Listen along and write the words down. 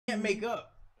can't make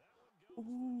up.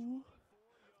 Ooh.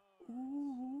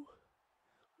 Ooh.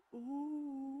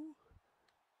 Ooh.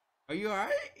 Are you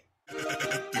alright?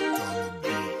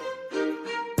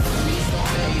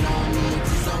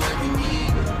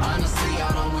 Honestly,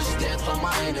 I don't wish death for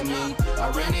my enemy.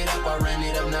 I ran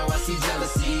it up, now I see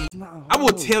jealousy. I will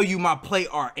tell you my play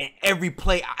art and every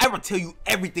play. I will tell you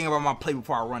everything about my play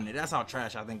before I run it. That's how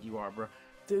trash I think you are, bro.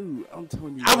 Dude, I'm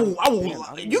telling you. I will.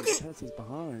 Damn, You can.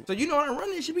 Behind. So you know how to run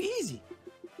it. It should be easy.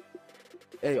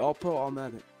 Hey, all pro, all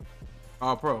Madden.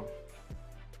 All pro.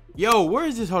 Yo, where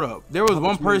is this? Hold up. There was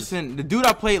one person, the dude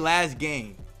I played last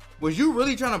game. Was you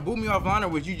really trying to boot me offline or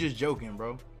was you just joking,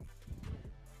 bro?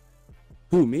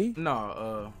 Who, me?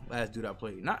 No, last dude I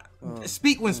played. Not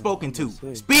speak when spoken to.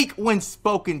 Speak when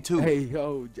spoken to. Hey,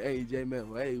 yo, hey,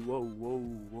 Jmellflo. Hey,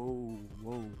 whoa.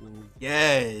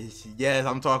 Yes,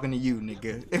 I'm talking to you,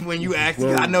 nigga. And when you ask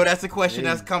me, I know that's the question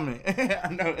that's coming. I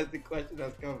know that's the question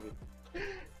that's coming.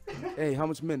 Hey, how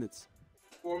much minutes?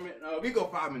 4 minutes. We go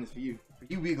 5 minutes for you. For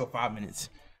you, we go 5 minutes.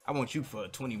 I want you for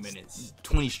 20 minutes.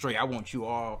 20 straight. I want you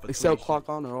all for Excel clock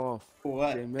on or off?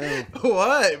 What? Jmellflo.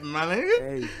 What, my nigga?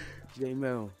 Hey,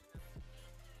 Jmellflo.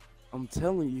 I'm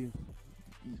telling you,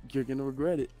 you're gonna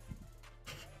regret it.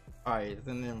 Alright, it's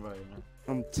an invite, man.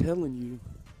 I'm telling you.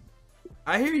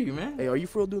 I hear you, man. Hey, are you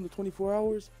for real doing the 24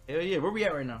 hours? Hell yeah. Where we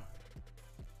at right now?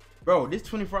 Bro, this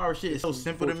 24-hour shit is so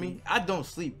simple to me. I don't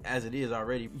sleep as it is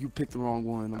already. You picked the wrong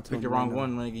one. I picked the wrong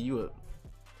one when I get you up.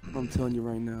 I'm telling you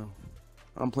right now.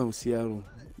 I'm playing with Seattle.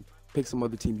 Pick some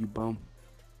other team, you bum.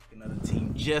 Another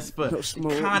team just for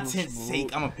content's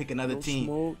sake. I'm gonna pick another team.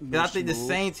 Cause I think the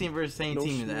same team versus same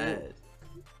team is ass.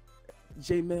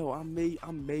 Jmellflo,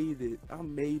 I made it. I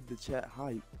made the chat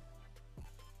hype.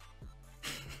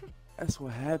 That's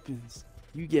what happens.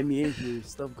 You get me in here,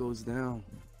 stuff goes down.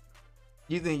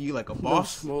 You think you like a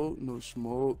boss? No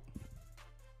smoke.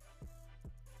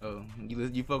 Oh,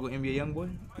 you fuck with NBA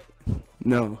Youngboy?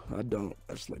 No, I don't.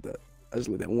 I just like that. I just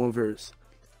like that one verse.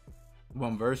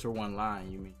 One verse or one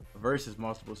line, you mean? A verse is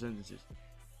multiple sentences.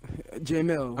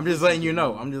 Jmellflo. I'm just letting you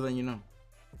know.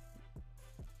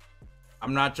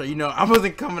 I'm not sure. You know, I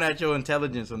wasn't coming at your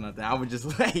intelligence or nothing. I was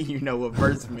just letting you know what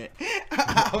verse meant.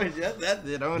 I was just, that's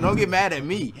it. Don't get mad at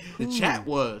me. The chat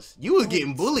was. You was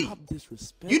getting bullied.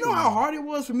 You know how hard it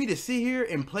was for me to sit here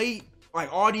and play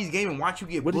like all these games and watch you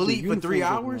get bullied for 3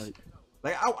 hours?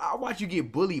 Like I watched you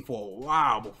get bullied for a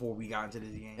while before we got into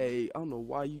this game. Hey, I don't know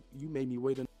why you made me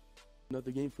wait another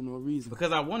game for no reason.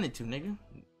 Because I wanted to, nigga.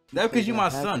 That's because you my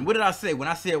son. What did I say when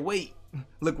I said wait?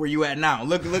 Look where you at now.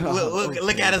 Look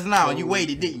at us now. You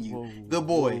waited, didn't you? Good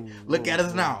boy. Look at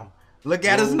us now. Look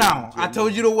at us now. I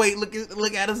told you to wait.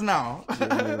 Look at us now.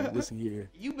 Listen here.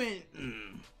 You been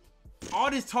all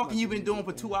this talking you've been doing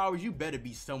for 2 hours. You better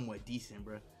be somewhat decent,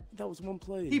 bro. That was one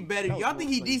play. He better. Y'all think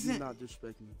he decent? Do not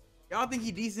disrespect me. Y'all think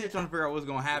he decent? Trying to figure out what's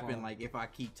gonna happen. Like if I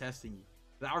keep testing you.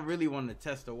 I really wanted to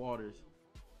test the waters.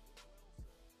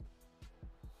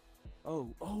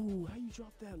 Oh, how you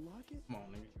dropped that locket? Come on,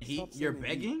 nigga. Heat, you're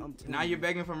begging? Now you're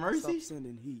begging for mercy? Stop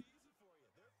sending heat.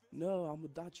 No, I'm gonna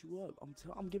dot you up.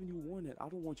 I'm giving you a warning. I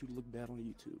don't want you to look bad on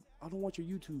YouTube. I don't want your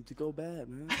YouTube to go bad,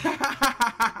 man.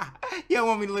 You don't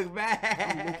want me to look bad?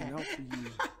 I'm looking out for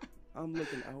you. I'm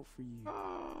looking out for you.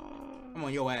 I'm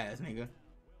on your ass, nigga.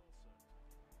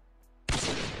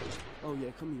 Oh yeah,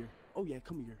 come here. Oh yeah,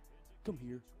 come here. Come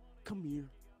here. Come here.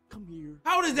 Come here.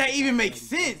 How does that even make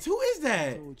sense? Who is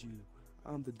that? I told you.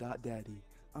 I'm the dot daddy.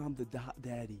 I'm the dot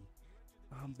daddy.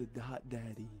 I'm the dot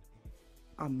daddy.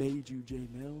 I made you,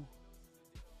 Jmellflo.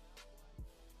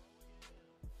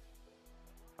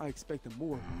 I expected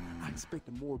more. I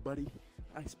expected more, buddy.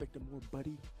 I expected more,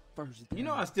 buddy. First you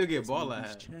know I still get ball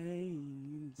at.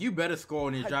 You better score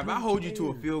on this drive. I hold you to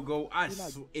a field goal.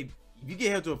 If you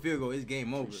get held to a field goal, it's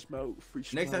game over. Free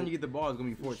smoke. Next time you get the ball, it's gonna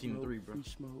be 14-3, bro.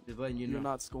 Just letting you know. You're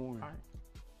not scoring. Right.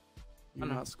 You're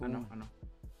not scoring. I know.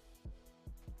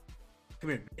 Come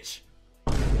here, bitch.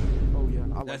 Oh yeah, I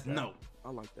like That's that. no.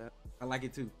 I like that. I like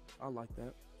it too. I like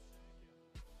that.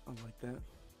 I like that.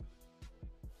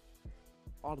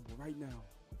 Audible right now.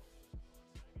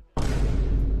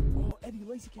 Oh, Eddie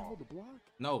Lacy can't hold the block?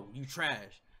 No, you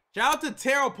trash. Shout out to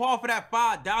Terrell Paul for that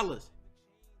 $5.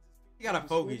 You gotta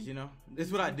focus, you know. This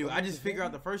is what I do. I just figure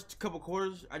out the first couple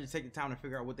quarters. I just take the time to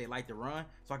figure out what they like to run,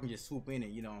 so I can just swoop in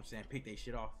and, you know what I'm saying, pick their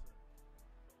shit off.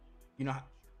 You know how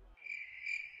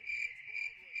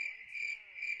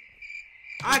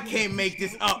I can't make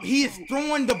this up. He is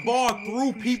throwing the ball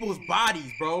through people's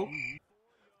bodies, bro.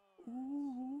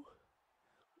 Ooh.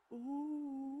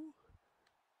 Ooh.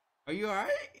 Are you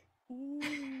alright? Ooh.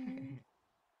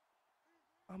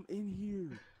 I'm in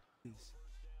here.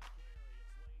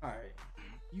 Alright.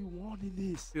 You wanted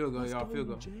this. Field goal, Let's y'all. go, Field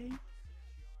goal.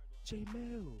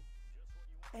 Jmell.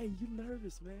 Hey, you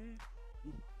nervous, man?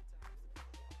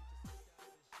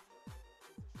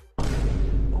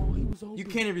 Oh, he was open. You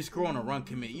can't even score on a run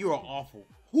commit. You are awful.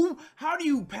 Who? How do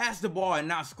you pass the ball and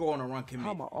not score on a run commit?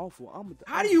 How am I awful?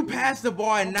 How do you pass the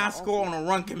ball and not score on a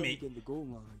run commit? Get the goal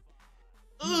line.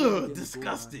 Ugh,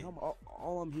 disgusting.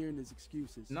 All I'm hearing is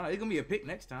excuses. No, it's gonna be a pick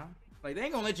next time. Like, they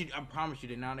ain't gonna let you. I promise you,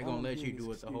 they're not. They're gonna let you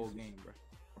do it the whole game, bro.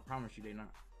 I promise you, they're not.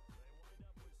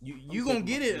 You gonna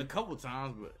get it a couple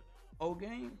times, but whole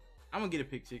game, I'm gonna get a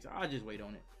pick 6. I'll just wait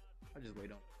on it. I'll just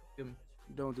wait on it. Feel me?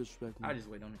 Don't disrespect me. I'll just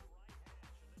wait on it.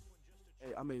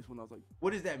 Hey, I made this when I was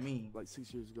What does that mean? like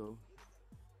 6 years ago.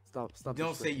 Stop.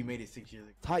 Don't say you made it 6 years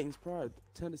ago. Titans pride,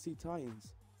 Tennessee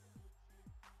Titans.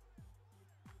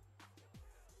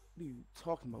 What are you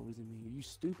talking about? What does it mean? Are you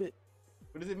stupid?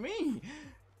 What does it mean?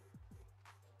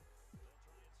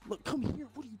 Look, come here.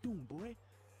 What are you doing, boy?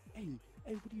 Hey,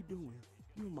 what are you doing?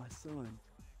 You are my son.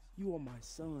 You are my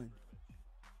son.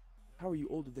 How are you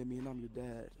older than me and I'm your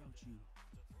dad? Don't you?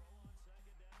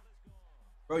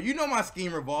 Bro, you know my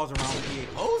scheme revolves around PA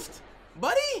post,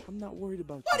 buddy. I'm not worried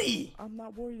about buddy. You. I'm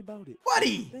not worried about it.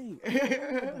 Buddy. Think.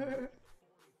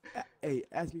 Hey,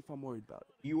 ask me if I'm worried about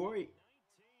it. You worried?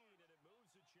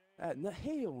 No,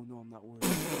 hell no, I'm not worried.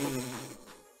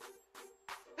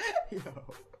 Yo.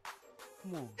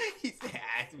 Come on. He said,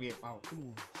 ask me if I was. Come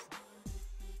on.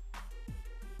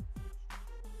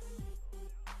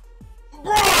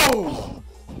 Bro!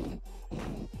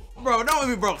 Bro, don't let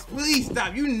me, bro. Please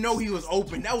stop. You know he was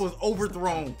open. That was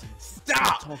overthrown.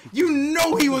 Stop. You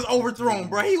know he was overthrown,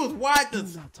 bro. He was wide.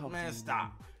 Man,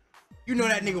 stop. You know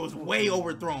that nigga was way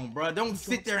overthrown, bro. Don't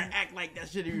sit there and act like that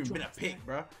should have even been a pick,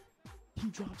 bro. He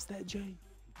drops that, Jay.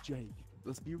 Jay,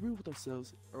 let's be real with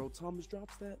ourselves. Earl Thomas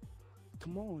drops that.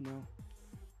 Come on now.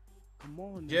 Come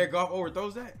on now. Jared Goff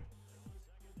overthrows that?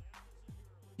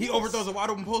 He overthrows a wide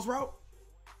open post route?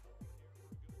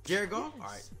 Jared Goff? All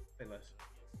right. Say less.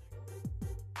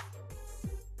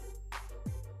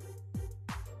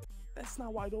 That's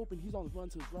not wide open. He's on the run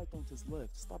to his right, on to his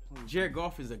left. Stop playing. Jared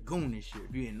Goff is a goon this year,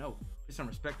 if you didn't know. There's some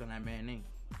respect on that man's name.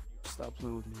 Stop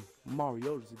playing with me.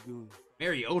 Mariota's a goon.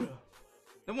 Mariota?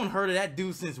 No one heard of that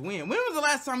dude since when? When was the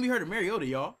last time we heard of Mariota,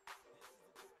 y'all?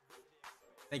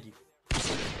 Thank you.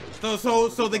 So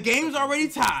the game's already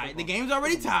tied. The game's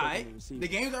already tied. The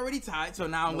game's already tied. So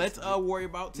now let's worry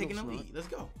about taking the lead. Let's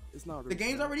go. It's not. The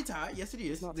game's already tied. Yes, it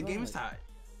is. The game is tied.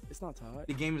 It's not tied.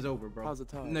 The game is over, bro. How's it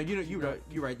tied? No, you're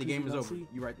right. The game is over.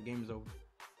 You're right. The game is over.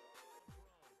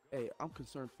 Hey, I'm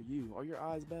concerned for you. Are your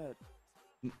eyes bad?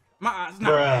 My eyes not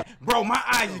bad. Bro, my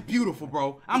eyes is beautiful,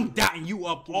 bro. I'm dotting you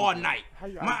up all night.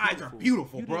 My eyes are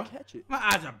beautiful, bro. My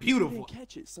eyes are beautiful. You didn't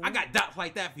catch it, son. I got dots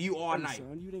like that for you all night.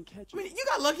 Son, you didn't catch it. I mean, you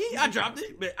got lucky. I dropped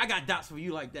it, but I got dots for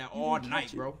you like that all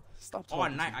night, bro. Stop talking. All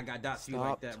night I got dots for you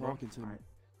like that, bro. Stop talking to me.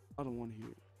 I don't want to hear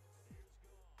it.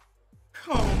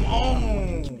 Come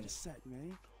on. Give me the sack,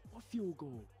 man. What field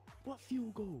goal? What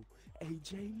field goal? Hey,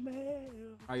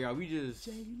 Jmell. All right, y'all, we just...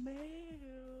 Jmell.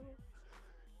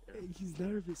 Hey, he's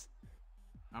nervous.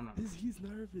 I'm not. He's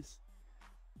nervous.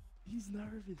 He's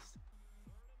nervous.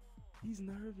 He's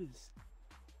nervous.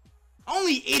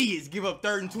 Only idiots give up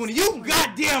 3rd and 20. You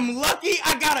goddamn lucky.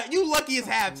 You lucky it's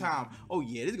halftime. Oh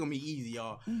yeah, this is gonna be easy,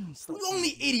 y'all.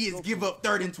 Only idiots give up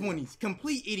 3rd and 20s.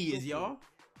 Complete idiots, y'all.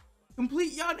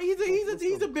 Complete, y'all.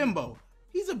 He's a bimbo.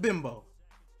 He's a bimbo.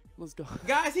 Let's go,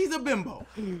 guys. He's a bimbo.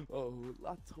 Oh,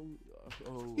 I told you.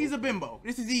 Oh, he's a bimbo.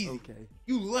 This is easy. Okay.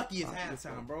 You lucky it's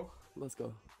halftime, bro. Let's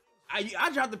go.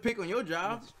 I dropped the pick on your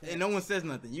job, and no one says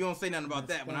nothing. You don't say nothing about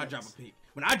that when I drop a pick.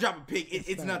 When I drop a pick,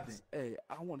 it's nothing. Hey,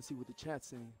 I want to see what the chat's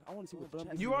saying. I want to see what the chat's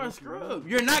saying. You are a scrub.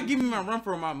 You're not giving me my run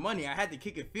for my money. I had to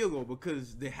kick a field goal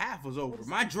because the half was over.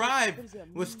 My drive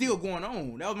was still going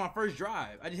on. That was my first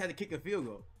drive. I just had to kick a field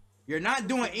goal. You're not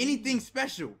doing anything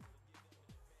special.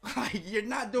 Like, you're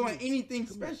not doing anything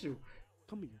special.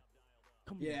 Come here.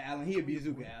 Come here. Yeah, Allen, he a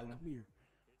bazooka, Allen. Come here.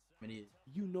 It is.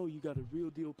 You know you got a real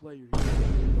deal player here. You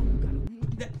know you got a real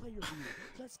deal player here.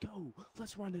 Let's go.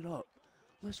 Let's run it up.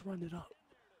 Let's run it up.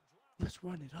 Let's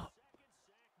run it up.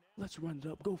 Let's run it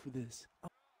up. Go for this.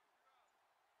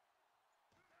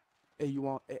 Hey, you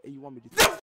want me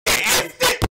to?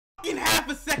 Fucking half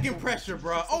a second pressure,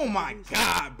 bro. Oh my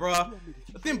god, bro.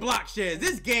 Then block sheds.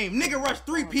 This game, nigga rush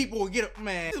 3 people and get up,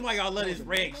 man. This is why y'all love this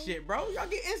reg shit, bro. Y'all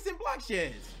get instant block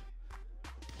sheds.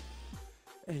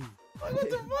 Hey. Like, what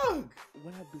the fuck?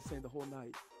 What I've been saying the whole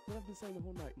night. What I've been saying the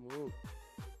whole night, bro.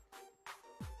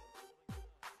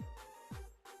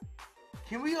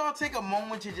 Can we all take a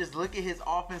moment to just look at his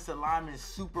offensive lineman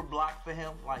super block for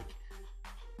him? Like,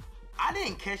 I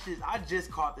didn't catch this. I just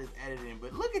caught this editing,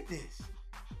 but look at this.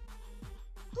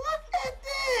 Look at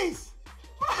this.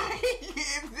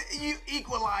 You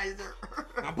equalizer.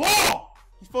 Now ball.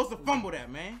 You're supposed to fumble that,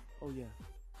 man. Oh yeah.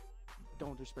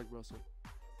 Don't disrespect Russell.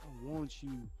 I want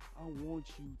you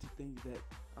to think that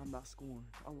I'm not scoring.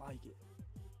 I like it.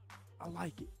 I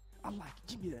like it. I like it.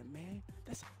 Give me that, man.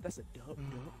 That's a dub.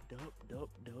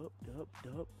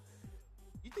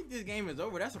 You think this game is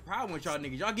over? That's a problem with y'all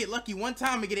niggas. Y'all get lucky one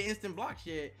time and get an instant block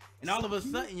shit, and all of a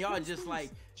sudden y'all just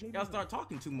like y'all start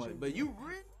talking too much. But you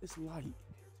really, it's light.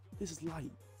 This is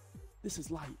light. This is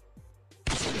light.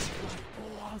 This is light.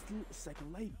 Oh, I was a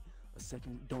second late. A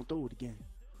second. Don't throw it again.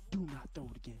 Do not throw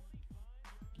it again.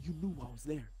 You knew I was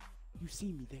there. You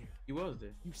see me there. You was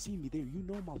there. You see me there. You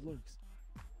know my lurks.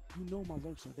 You know my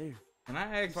lurks are there. Can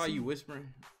I ask why you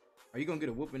whispering? Are you gonna get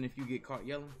a whooping if you get caught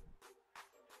yelling?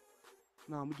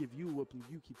 No, I'm gonna give you a whooping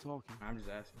if you keep talking. I'm just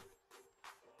asking.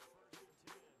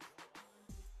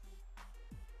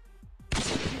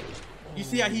 You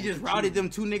see how he just routed them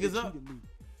two niggas up?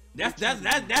 That's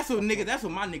what niggas. That's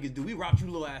what my niggas do. We route you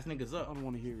little ass niggas up. I don't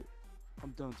want to hear it.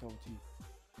 I'm done talking to you.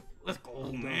 Let's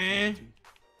go, man.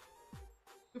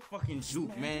 Good fucking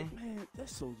juke, man. Man,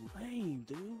 that's so lame,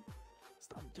 dude.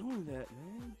 Stop doing that,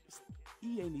 man.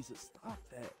 EA needs to stop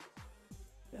that.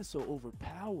 That's so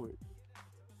overpowered.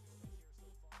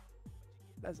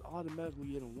 That's automatically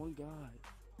getting one guy.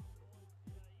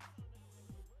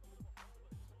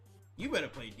 You better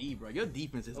play D, bro. Your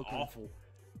defense is awful.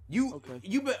 You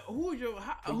bet. Who is your?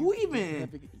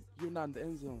 You're not in the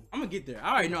end zone. I'm gonna get there.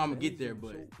 I already know I'm gonna get there,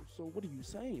 but so what are you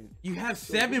saying? You have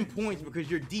 7 points because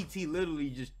your DT literally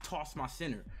just tossed my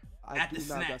center at the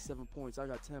snap. I got 7 points. I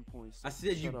got 10 points. I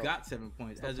said you got 7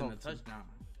 points as in a touchdown.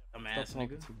 Dumbass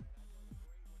nigga.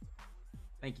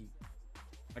 Thank you.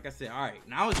 Like I said, all right.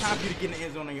 Now it's time for you to get in the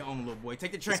end zone on your own, little boy.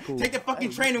 Take the take the fucking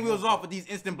training wheels off with these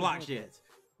instant block shits.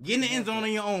 Get in the end zone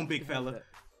on your own, big fella.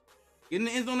 Get in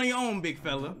the end zone on your own, big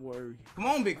fella. Come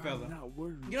on, big fella.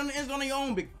 Get on the end zone on your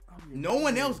own, big. No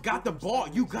one else got the ball.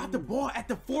 You got the ball at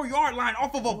the 4-yard line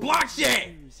off of a block shot.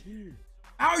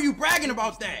 How are you bragging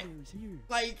about that?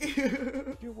 Like,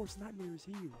 your worst nightmare is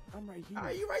here. I'm right here.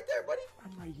 Are you right there, buddy?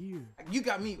 I'm right here. You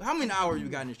got me. How many hours you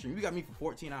got in the stream? You got me for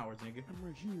 14 hours, nigga. I'm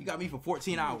right here. You got me for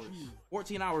 14 hours.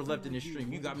 14 hours left in the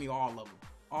stream. You got me all of them.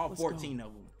 All 14 of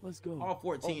them. Let's go. All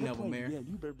 14 of them, man. Yeah,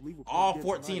 you better believe it. All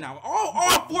 14 hours.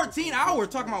 All 14 hours.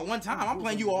 Talking about one time. I'm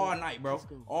playing you all night, bro.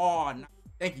 All night.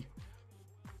 Thank you.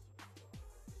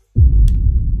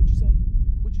 What'd you say?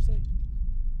 What'd you say?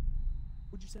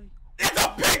 What'd you say? It's a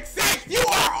pick six. You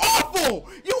are awful.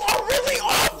 You are really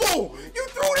awful. You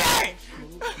threw that.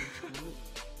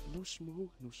 No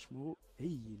smoke. No smoke.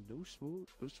 Hey, no smoke.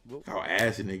 No smoke. How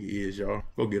assy nigga is, y'all.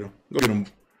 Go get him. Go get him.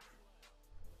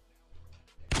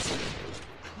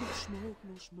 No smoke,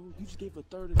 no smoke. You just gave a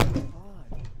 3rd and 25.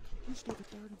 You just gave a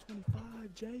 3rd and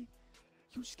 25, Jay.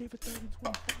 You just gave a 3rd and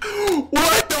 25.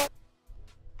 What the?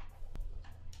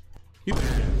 You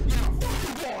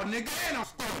ball, nigga, and I'm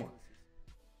scoring.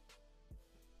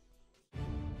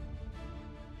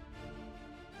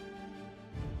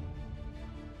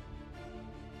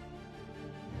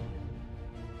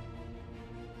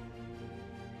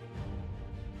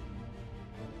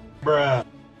 Bruh.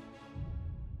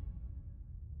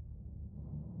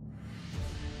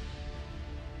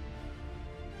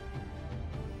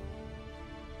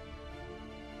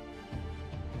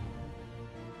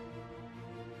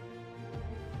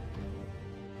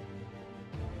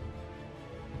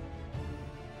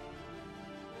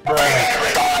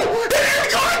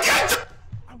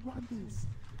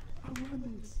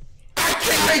 I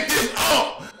can't make this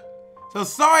up. So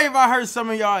sorry if I hurt some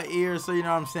of y'all ears. So you know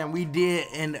what I'm saying, we did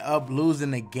end up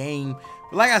losing the game.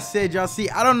 But like I said, y'all see,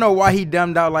 I don't know why he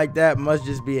dumbed out like that. Must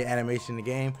just be an animation in the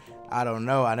game. I don't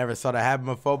know. I never saw that happen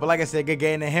before. But like I said, good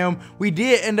game to him. We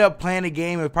did end up playing the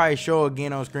game. It'll probably show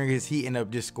again on screen because he ended up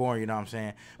just scoring, you know what I'm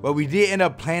saying? But we did end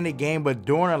up playing the game. But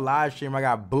during a live stream, I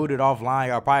got booted offline.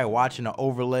 Y'all probably watching the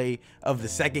overlay of the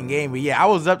second game. But yeah, I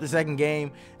was up the second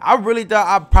game. I really thought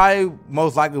I probably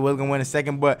most likely was going to win the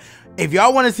second. But if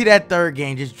y'all want to see that third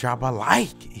game, just drop a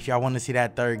like. If y'all want to see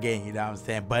that third game, you know what I'm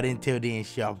saying? But until then,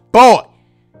 it's your boy,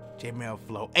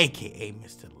 Jmellflo, a.k.a.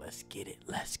 Mr. Let's Get It.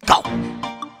 Let's go.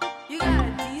 You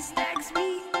got it.